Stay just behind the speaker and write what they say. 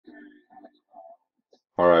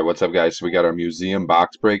Alright, what's up guys? So we got our museum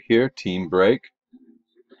box break here, team break.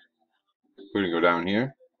 We're going to go down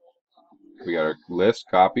here. We got our list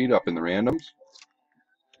copied up in the randoms.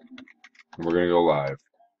 And we're going to go live.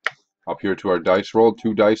 Up here to our dice roll,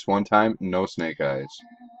 2 dice, 1 time, no snake eyes.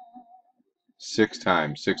 6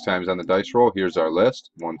 times. 6 times on the dice roll. Here's our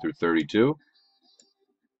list, 1 through 32.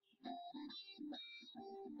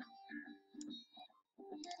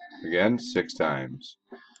 Again, 6 times.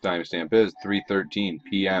 Timestamp is 3:13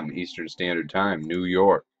 p.m. Eastern Standard Time, New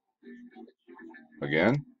York.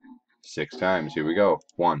 Again, 6 times. Here we go.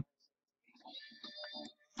 1.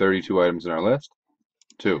 32 items in our list.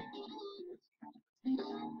 2.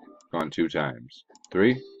 Gone 2 times.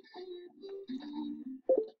 3.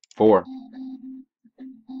 4.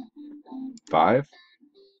 5.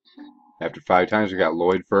 After 5 times, we got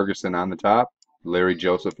Lloyd Ferguson on the top. Larry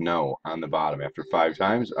Joseph No on the bottom. After 5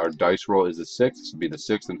 times, our dice roll is a 6. This will be the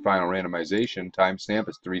 6th and final randomization. Timestamp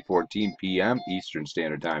is 3:14 p.m. Eastern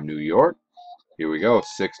Standard Time, New York. Here we go.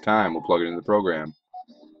 6th time. We'll plug it into the program.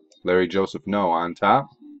 Larry Joseph No on top.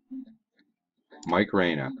 Mike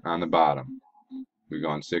Reyna on the bottom. We've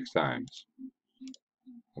gone 6 times.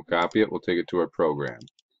 We'll copy it. We'll take it to our program.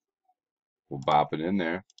 We'll bop it in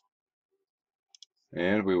there.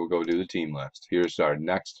 And we will go do the team list. Here's our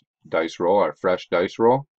next dice roll, our fresh dice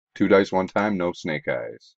roll. 2 dice, 1 time, no snake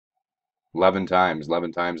eyes. 11 times.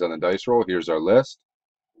 11 times on the dice roll. Here's our list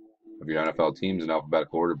of your NFL teams in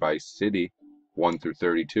alphabetical order by city, 1 through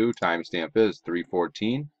 32. Timestamp is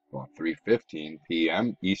 3:14, well, 3:15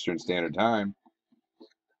 p.m. Eastern Standard Time.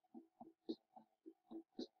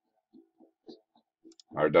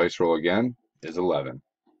 Our dice roll again is 11.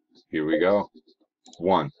 Here we go.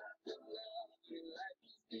 1.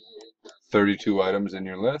 32 items in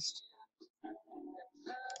your list.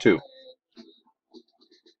 2.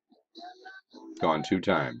 Gone 2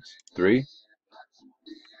 times. 3.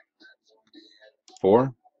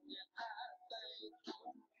 4.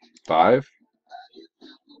 5.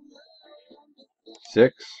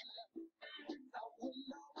 6.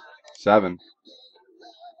 7.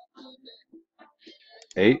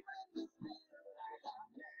 8.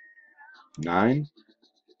 9.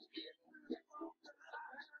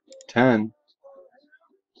 10.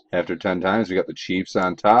 After 10 times, we got the Chiefs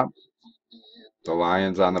on top, the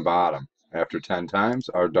Lions on the bottom. After 10 times,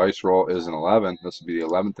 our dice roll is an 11. This will be the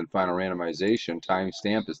 11th and final randomization.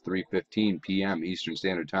 Timestamp is 3:15 p.m. Eastern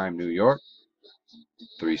Standard Time, New York.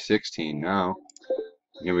 3:16 now.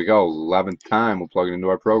 Here we go. 11th time. We'll plug it into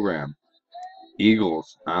our program.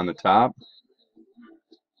 Eagles on the top.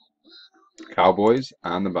 Cowboys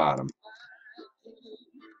on the bottom.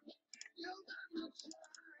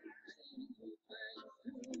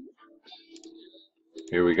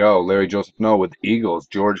 Here we go. Larry Joseph No with the Eagles.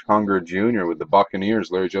 George Hunger Jr. with the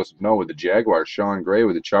Buccaneers. Larry Joseph No with the Jaguars. Sean Gray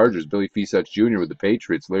with the Chargers. Billy Fesets Jr. with the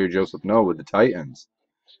Patriots. Larry Joseph No with the Titans.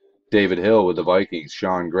 David Hill with the Vikings.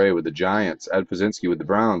 Sean Gray with the Giants. Ed Pazinski with the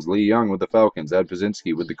Browns. Lee Young with the Falcons. Ed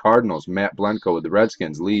Pazinski with the Cardinals. Matt Blenko with the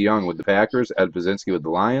Redskins. Lee Young with the Packers. Ed Pazinski with the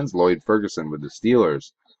Lions. Lloyd Ferguson with the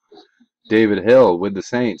Steelers. David Hill with the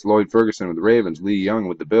Saints. Lloyd Ferguson with the Ravens. Lee Young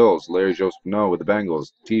with the Bills. Larry Joseph No with the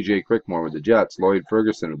Bengals. TJ Crickmore with the Jets. Lloyd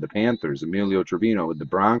Ferguson with the Panthers. Emilio Trevino with the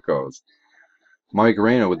Broncos. Mike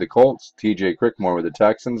Reyna with the Colts. TJ Crickmore with the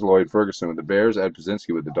Texans. Lloyd Ferguson with the Bears. Ed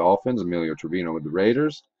Pazinski with the Dolphins. Emilio Trevino with the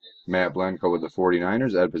Raiders. Matt Blenko with the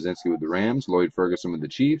 49ers. Ed Pazinski with the Rams. Lloyd Ferguson with the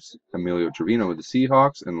Chiefs. Emilio Trevino with the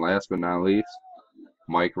Seahawks. And last but not least,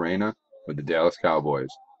 Mike Reyna with the Dallas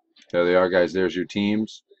Cowboys. There they are, guys. There's your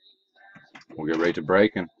teams. We'll get right to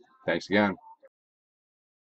breaking. Thanks again.